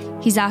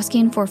 He's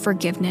asking for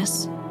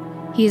forgiveness.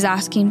 He's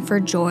asking for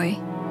joy.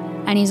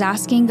 And he's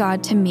asking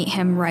God to meet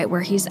him right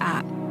where he's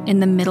at, in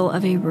the middle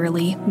of a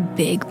really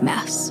big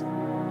mess.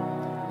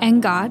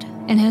 And God,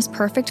 in his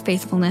perfect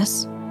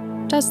faithfulness,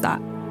 does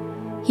that.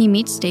 He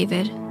meets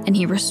David and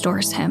he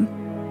restores him.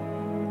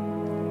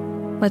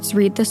 Let's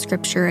read the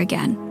scripture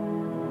again.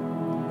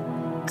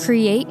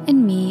 Create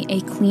in me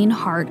a clean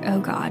heart, O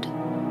God,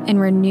 and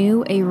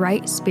renew a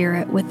right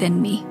spirit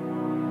within me.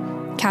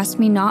 Cast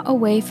me not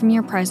away from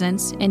your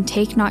presence, and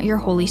take not your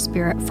Holy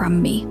Spirit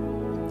from me.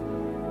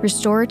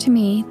 Restore to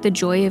me the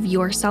joy of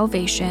your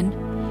salvation,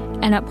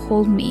 and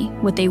uphold me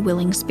with a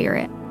willing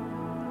spirit.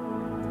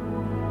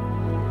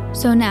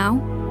 So now,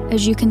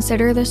 as you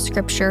consider this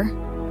scripture,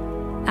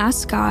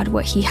 ask God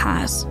what he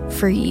has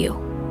for you.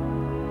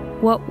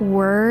 What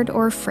word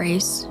or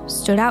phrase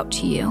stood out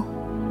to you?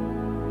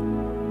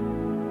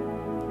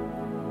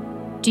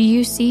 Do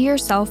you see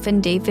yourself in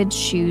David's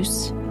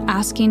shoes,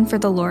 asking for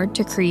the Lord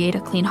to create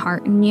a clean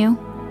heart in you?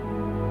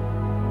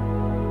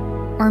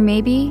 Or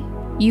maybe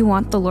you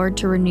want the Lord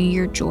to renew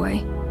your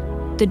joy,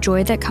 the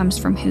joy that comes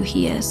from who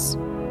he is.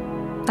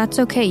 That's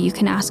okay, you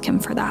can ask him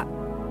for that.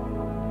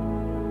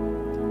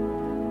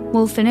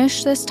 We'll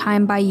finish this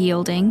time by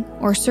yielding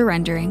or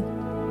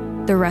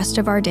surrendering the rest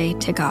of our day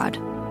to God.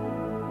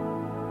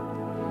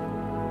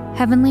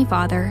 Heavenly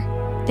Father,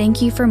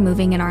 thank you for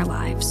moving in our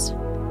lives.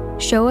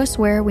 Show us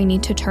where we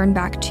need to turn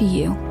back to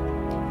you,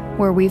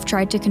 where we've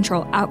tried to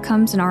control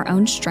outcomes in our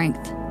own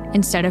strength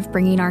instead of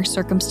bringing our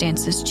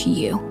circumstances to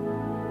you.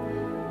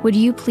 Would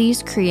you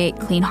please create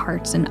clean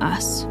hearts in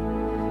us?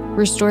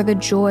 Restore the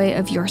joy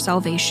of your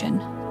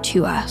salvation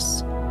to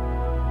us.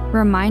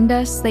 Remind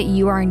us that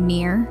you are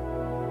near,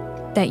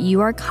 that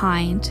you are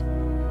kind,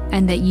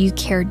 and that you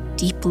care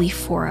deeply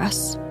for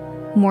us,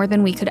 more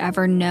than we could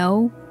ever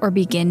know or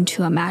begin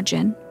to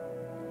imagine.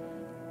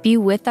 Be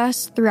with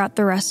us throughout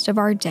the rest of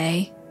our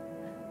day.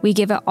 We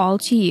give it all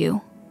to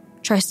you,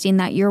 trusting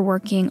that you're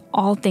working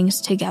all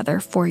things together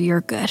for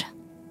your good.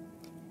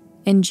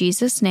 In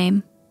Jesus'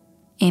 name,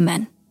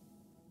 amen.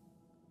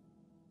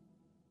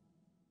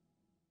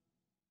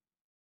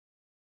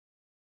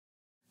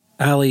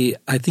 Allie,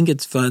 I think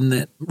it's fun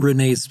that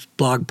Renee's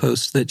blog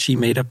post that she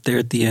made up there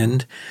at the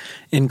end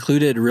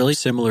included really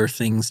similar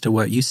things to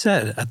what you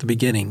said at the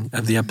beginning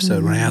of the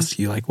episode when I asked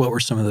you, like, what were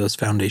some of those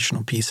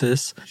foundational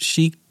pieces?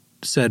 She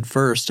said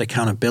first,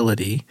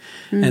 accountability.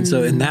 And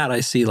so in that,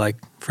 I see like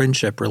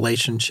friendship,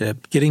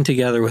 relationship, getting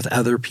together with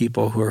other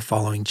people who are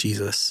following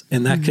Jesus.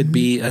 And that could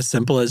be as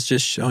simple as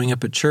just showing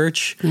up at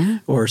church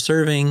or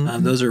serving.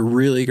 Those are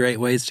really great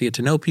ways to get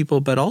to know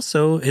people, but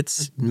also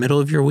it's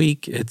middle of your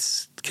week.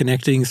 It's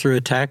connecting through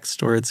a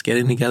text or it's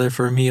getting together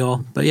for a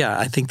meal. But yeah,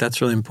 I think that's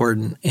really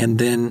important. And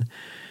then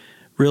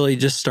really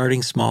just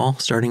starting small,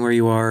 starting where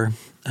you are.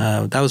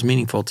 That was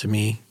meaningful to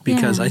me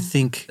because I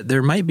think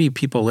there might be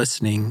people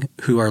listening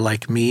who are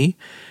like me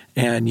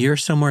and you're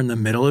somewhere in the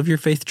middle of your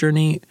faith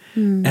journey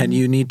and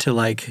you need to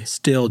like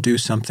still do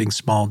something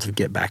small to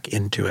get back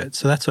into it.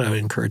 So that's what I would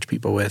encourage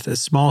people with. As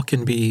small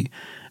can be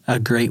a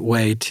great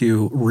way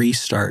to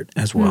restart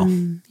as well.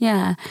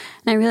 Yeah.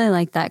 And I really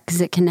like that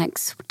because it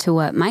connects to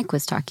what Mike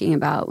was talking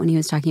about when he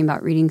was talking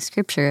about reading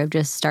scripture of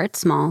just start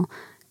small,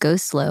 go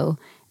slow,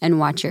 and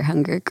watch your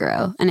hunger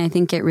grow. And I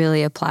think it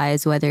really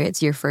applies whether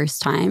it's your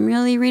first time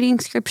really reading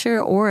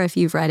scripture or if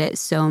you've read it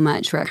so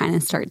much where it kind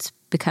of starts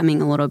becoming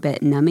a little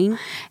bit numbing.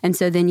 And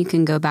so then you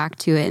can go back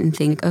to it and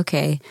think,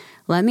 okay,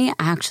 let me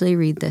actually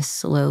read this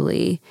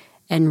slowly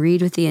and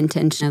read with the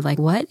intention of like,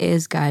 what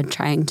is God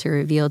trying to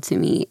reveal to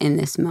me in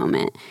this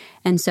moment?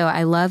 And so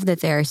I love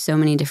that there are so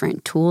many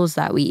different tools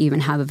that we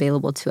even have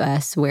available to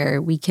us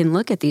where we can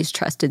look at these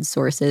trusted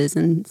sources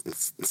and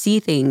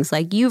see things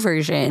like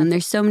YouVersion.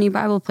 There's so many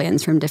Bible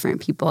plans from different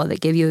people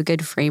that give you a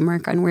good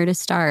framework on where to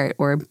start.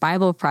 Or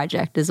Bible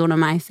Project is one of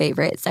my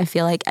favorites. I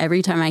feel like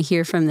every time I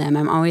hear from them,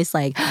 I'm always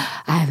like,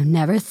 I've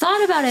never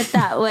thought about it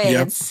that way.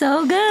 It's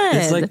so good.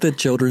 It's like the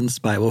children's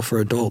Bible for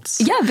adults.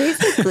 Yeah,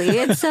 basically.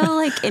 It's so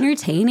like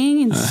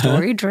entertaining and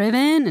story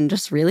driven and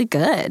just really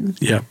good.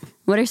 Yep.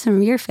 What are some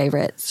of your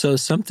favorites? So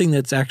something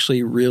that's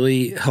actually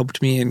really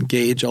helped me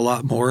engage a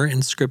lot more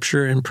in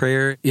scripture and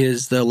prayer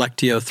is the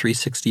Lectio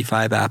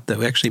 365 app that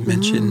we actually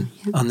mentioned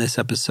on this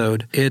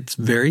episode. It's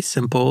very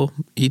simple.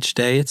 Each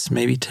day, it's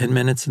maybe 10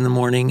 minutes in the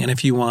morning. And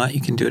if you want,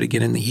 you can do it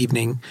again in the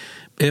evening.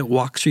 It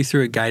walks you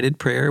through a guided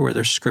prayer where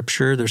there's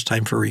scripture, there's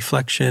time for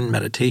reflection,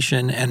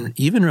 meditation, and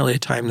even really a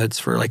time that's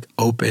for like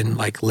open,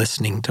 like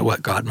listening to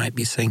what God might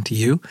be saying to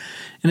you.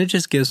 And it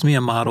just gives me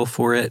a model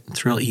for it.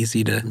 It's real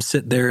easy to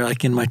sit there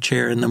like in my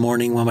chair in the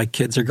morning while my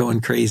kids are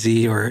going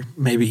crazy or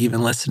maybe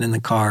even listen in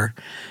the car.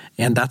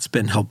 And that's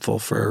been helpful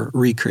for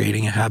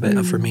recreating a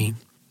habit for me.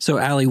 So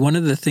Allie, one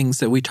of the things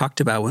that we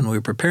talked about when we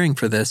were preparing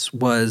for this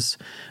was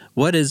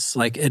what is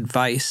like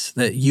advice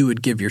that you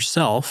would give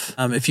yourself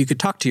if you could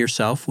talk to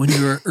yourself when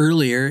you were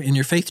earlier in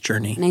your faith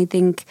journey? And I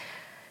think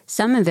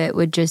some of it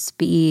would just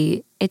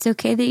be, it's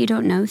okay that you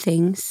don't know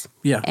things.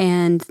 Yeah.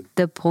 And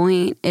the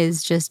point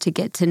is just to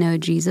get to know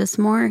Jesus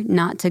more,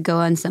 not to go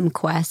on some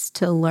quest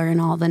to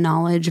learn all the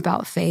knowledge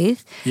about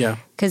faith. Yeah.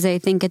 Because I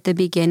think at the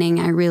beginning,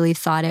 I really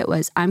thought it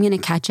was, I'm going to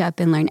catch up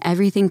and learn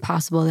everything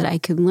possible that I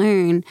could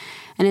learn.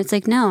 And it's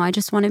like, no, I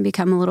just want to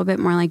become a little bit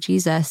more like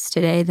Jesus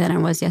today than I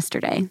was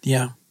yesterday.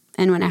 Yeah.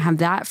 And when I have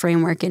that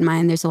framework in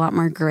mind, there's a lot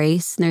more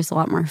grace and there's a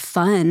lot more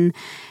fun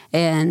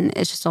and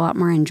it's just a lot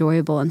more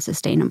enjoyable and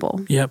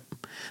sustainable. Yep.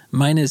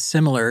 Mine is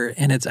similar,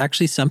 and it's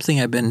actually something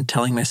I've been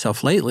telling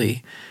myself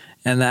lately,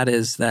 and that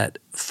is that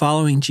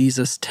following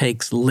Jesus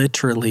takes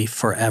literally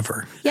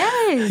forever.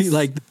 Yes.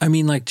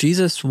 Like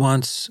Jesus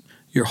wants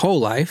your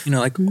whole life,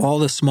 like all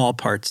the small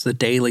parts, the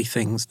daily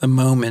things, the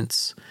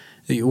moments,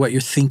 what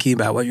you're thinking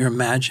about, what you're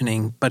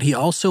imagining, but he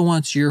also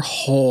wants your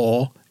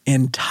whole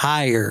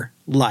entire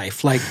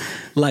life, like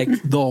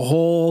the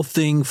whole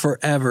thing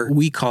forever.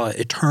 We call it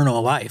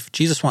eternal life.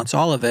 Jesus wants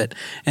all of it.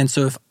 And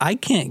so if I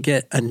can't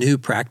get a new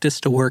practice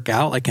to work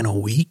out like in a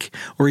week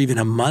or even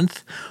a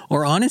month,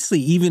 or honestly,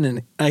 even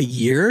in a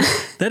year,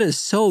 that is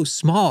so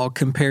small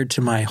compared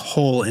to my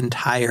whole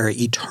entire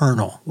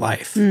eternal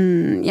life.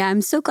 Yeah,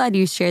 I'm so glad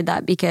you shared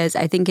that because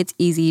I think it's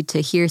easy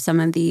to hear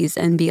some of these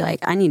and be like,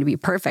 I need to be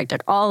perfect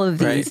at all of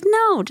these. Right.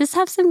 No, just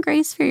have some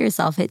grace for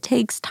yourself. It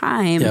takes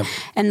time. Yep.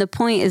 And the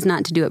point is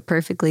not to do it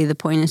perfectly. The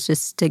point is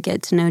just to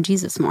get to know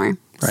Jesus more.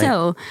 Right.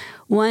 So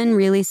one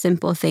really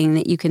simple thing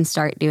that you can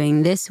start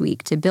doing this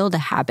week to build a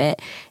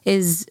habit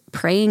is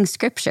praying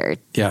scripture.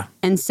 Yeah.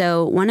 And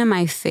so one of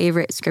my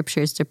favorite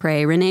scriptures to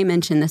pray, Renee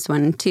mentioned this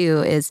one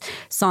too, is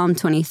Psalm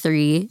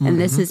 23. And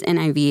this is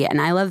NIV.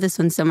 And I love this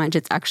one so much.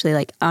 It's actually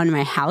like on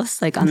my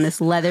house, like on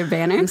this leather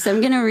banner. So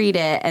I'm going to read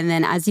it. And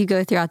then as you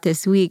go throughout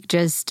this week,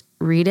 just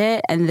read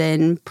it and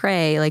then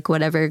pray like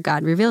whatever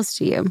God reveals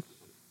to you.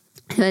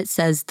 So it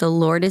says, "The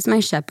Lord is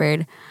my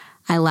shepherd.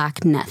 I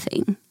lack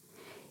nothing.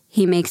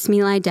 He makes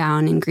me lie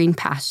down in green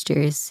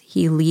pastures.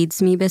 He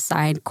leads me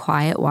beside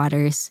quiet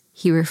waters.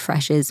 He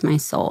refreshes my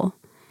soul.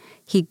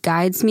 He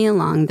guides me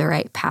along the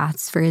right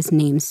paths for his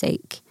name's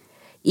sake.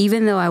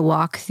 Even though I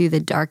walk through the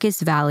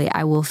darkest valley,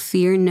 I will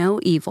fear no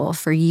evil,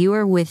 for you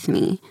are with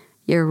me.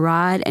 Your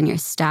rod and your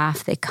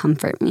staff, they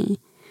comfort me.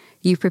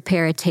 You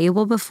prepare a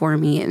table before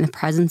me in the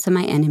presence of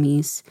my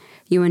enemies.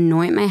 You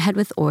anoint my head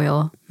with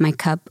oil. My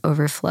cup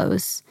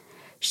overflows.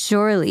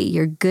 Surely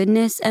your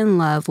goodness and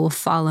love will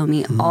follow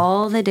me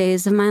all the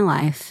days of my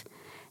life,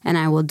 and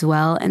I will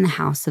dwell in the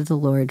house of the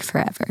Lord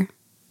forever."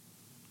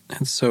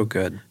 That's so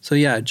good. So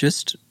yeah,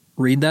 just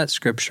read that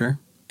scripture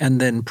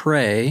and then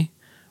pray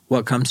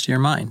what comes to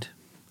your mind.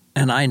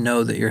 And I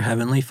know that your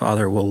Heavenly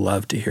Father will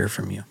love to hear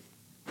from you.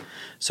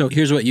 So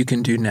here's what you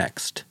can do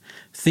next.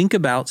 Think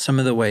about some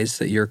of the ways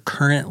that you're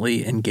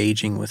currently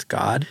engaging with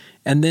God,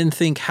 and then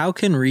think, how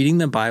can reading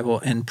the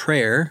Bible and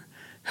prayer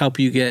help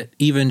you get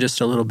even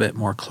just a little bit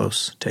more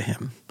close to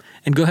him?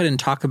 And go ahead and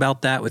talk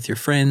about that with your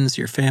friends,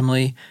 your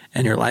family,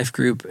 and your life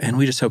group. And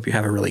we just hope you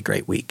have a really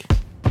great week.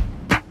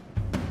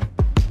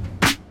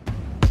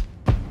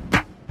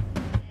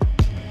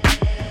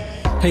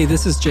 Hey,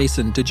 this is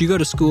Jason. Did you go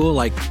to school,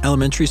 like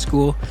elementary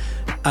school?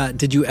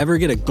 Did you ever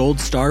get a gold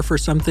star for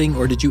something,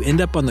 or did you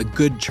end up on the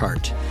good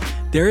chart?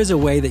 There is a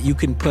way that you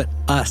can put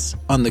us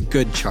on the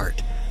good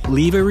chart.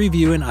 Leave a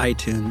review in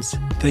iTunes.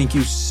 Thank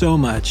you so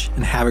much,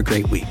 and have a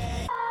great week.